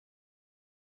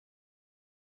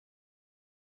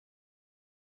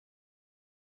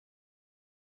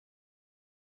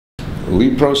The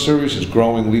Elite Pro Series is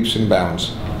growing leaps and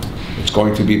bounds. It's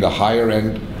going to be the higher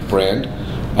end brand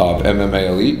of MMA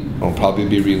Elite.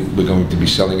 We're going to be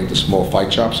selling it to small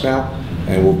fight shops now,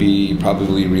 and we'll be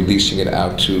probably releasing it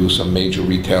out to some major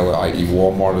retailer, i.e.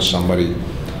 Walmart or somebody,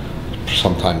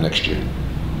 sometime next year.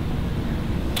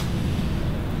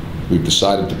 We've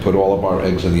decided to put all of our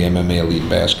eggs in the MMA Elite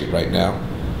basket right now.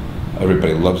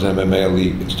 Everybody loves MMA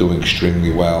Elite. It's doing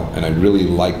extremely well, and I really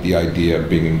like the idea of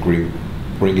bringing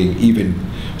even.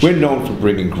 We're known for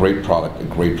bringing great product at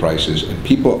great prices, and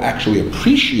people actually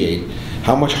appreciate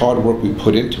how much hard work we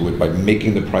put into it by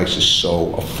making the prices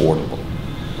so affordable.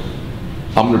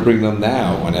 I'm going to bring them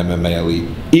now on MMA Elite,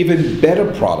 even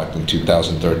better product in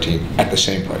 2013 at the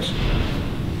same price.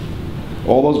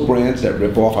 All those brands that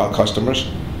rip off our customers,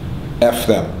 F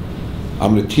them.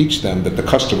 I'm going to teach them that the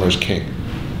customer is king,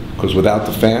 because without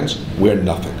the fans, we're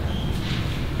nothing.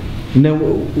 No,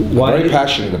 why? I'm very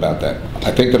passionate about that.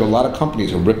 I think that a lot of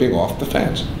companies are ripping off the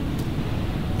fans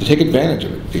to take advantage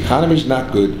of it. The economy's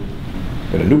not good.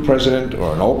 Got a new president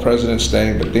or an old president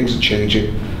staying, but things are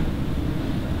changing.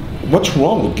 What's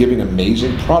wrong with giving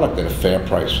amazing product at a fair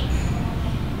price?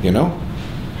 You know?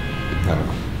 I don't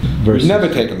know. We've never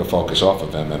taken the focus off of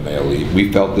MMA Elite.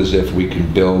 We felt as if we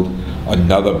can build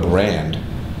another brand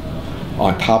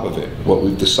on top of it. What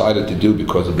we've decided to do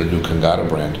because of the new Kangata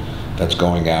brand that's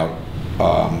going out,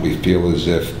 we feel as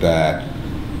if that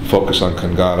focus on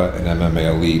Kangata and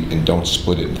MMA Elite and don't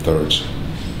split it in thirds.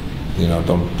 You know,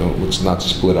 let's not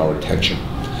split our attention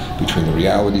between the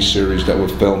reality series that we're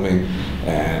filming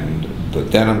and the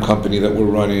denim company that we're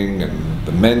running and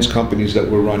the men's companies that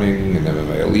we're running and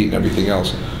MMA Elite and everything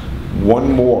else.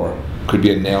 One more could be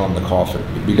a nail in the coffin.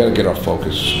 We got to get our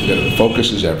focus.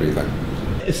 Focus is everything.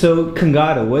 So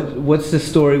Kangata, what's the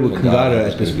story with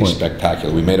Kangata at this point? It's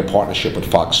spectacular. We made a partnership with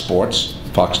Fox Sports,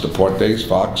 Fox Deportes,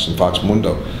 Fox, and Fox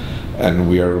Mundo, and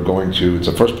we are going to. It's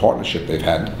the first partnership they've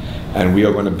had, and we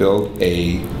are going to build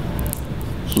a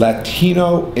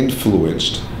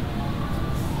Latino-influenced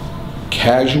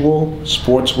casual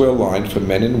sportswear line for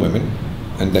men and women,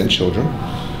 and then children.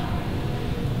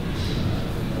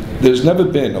 There's never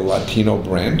been a Latino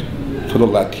brand for the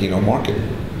Latino market.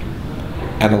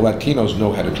 And the Latinos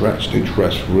know how to dress. They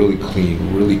dress really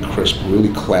clean, really crisp,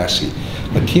 really classy.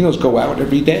 Latinos go out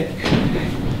every day.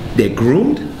 They're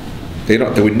groomed. They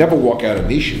would never walk out in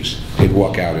these shoes. They'd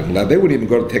walk out in leather. They wouldn't even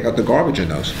go to take out the garbage in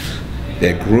those.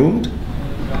 They're groomed.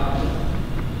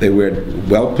 They wear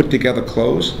well put together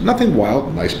clothes. Nothing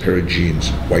wild. Nice pair of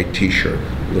jeans, white t-shirt,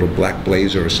 little black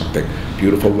blazer or something.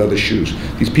 Beautiful leather shoes.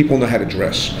 These people know how to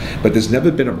dress. But there's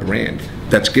never been a brand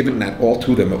that's given that all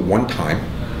to them at one time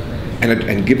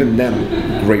and given them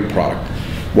great product.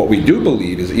 What we do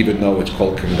believe is, even though it's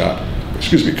called Kangata,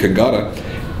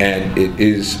 and it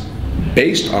is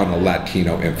based on a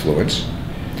Latino influence,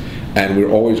 and we're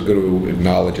always going to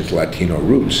acknowledge its Latino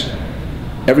roots,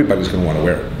 everybody's going to want to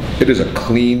wear it. It is a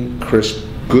clean, crisp,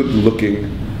 good-looking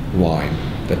line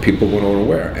that people are going to want to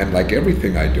wear. And like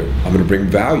everything I do, I'm going to bring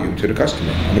value to the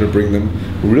customer. I'm going to bring them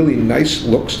really nice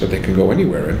looks that they can go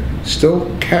anywhere in, still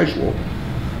casual,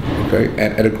 okay,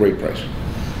 and at a great price.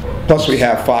 Plus we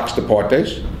have Fox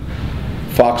Deportes,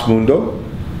 Fox Mundo,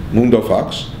 Mundo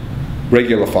Fox,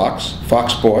 regular Fox,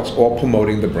 Fox Sports, all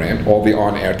promoting the brand. All the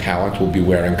on-air talent will be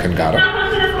wearing Kangata.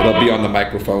 It'll be on the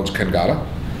microphones Kangata.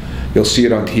 You'll see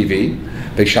it on TV.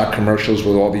 They shot commercials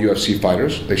with all the UFC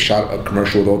fighters. They shot a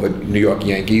commercial with all the New York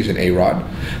Yankees and A-Rod.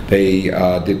 They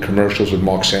did commercials with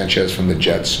Mark Sanchez from the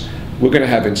Jets. We're going to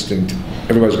have instant,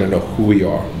 everybody's going to know who we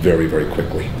are very, very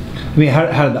quickly. I mean,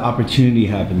 how did the opportunity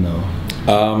happen though?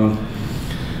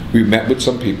 We met with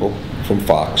some people from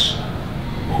Fox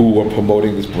who were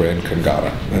promoting this brand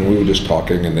Kangata, and we were just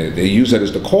talking, and they use that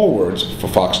as the call words for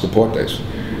Fox Deportes.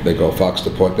 They go Fox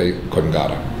Deporte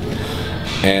Kangata.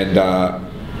 And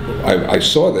I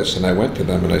saw this and I went to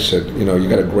them and I said, you know, you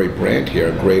got a great brand here,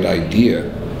 a great idea.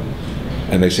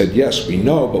 And they said, yes, we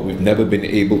know, but we've never been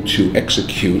able to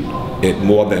execute it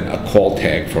more than a call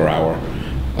tag for our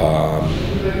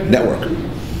network.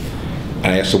 And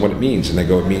I asked them what it means, and they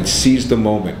go, it means seize the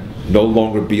moment, no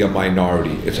longer be a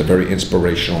minority. It's a very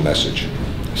inspirational message.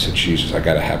 I said, Jesus, I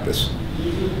gotta have this.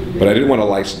 But I didn't want to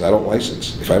license. I don't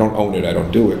license. If I don't own it, I don't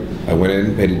do it. I went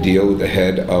in, made a deal with the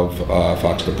head of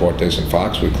Fox Deportes and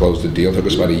Fox. We closed the deal. It took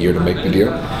us about a year to make the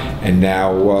deal. And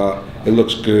now it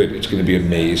looks good. It's going to be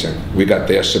amazing. We got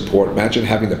their support. Imagine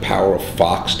having the power of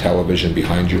Fox television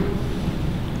behind you.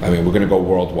 I mean, we're going to go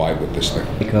worldwide with this thing.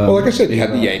 Well, like I said, you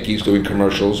had the Yankees doing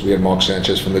commercials. We had Mark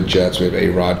Sanchez from the Jets. We have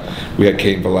A-Rod. We had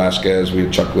Cain Velasquez. We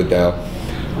had Chuck Liddell.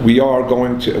 We are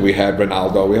going to, we had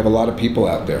Ronaldo. We have a lot of people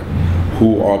out there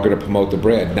who are going to promote the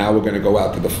brand. Now we're going to go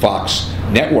out to the Fox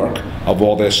network of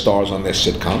all their stars on their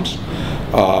sitcoms.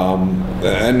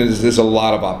 And there's a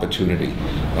lot of opportunity.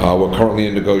 We're currently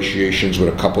in negotiations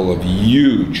with a couple of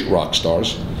huge rock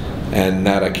stars, and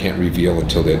that I can't reveal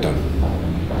until they're done.